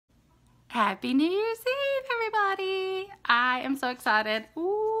Happy New Year's Eve, everybody. I am so excited.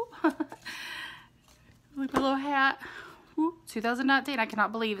 Ooh. Look at my little hat. Ooh, 2019. I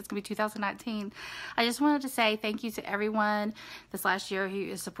cannot believe it's going to be 2019. I just wanted to say thank you to everyone this last year who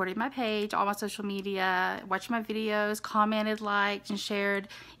has supported my page, all my social media, watched my videos, commented, liked, and shared,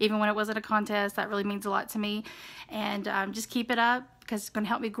 even when it wasn't a contest. That really means a lot to me. And just keep it up, because it's going to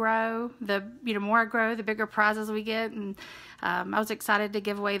help me grow. The more I grow, the bigger prizes we get. And I was excited to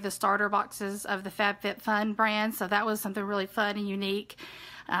give away the starter boxes of the FabFitFun brand, so that was something really fun and unique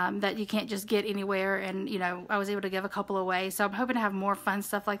that you can't just get anywhere. And I was able to give a couple away, so I'm hoping to have more fun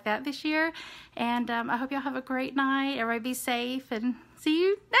stuff like that this year. And I hope y'all have a great night. Everybody be safe, and see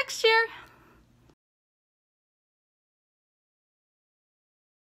you next year.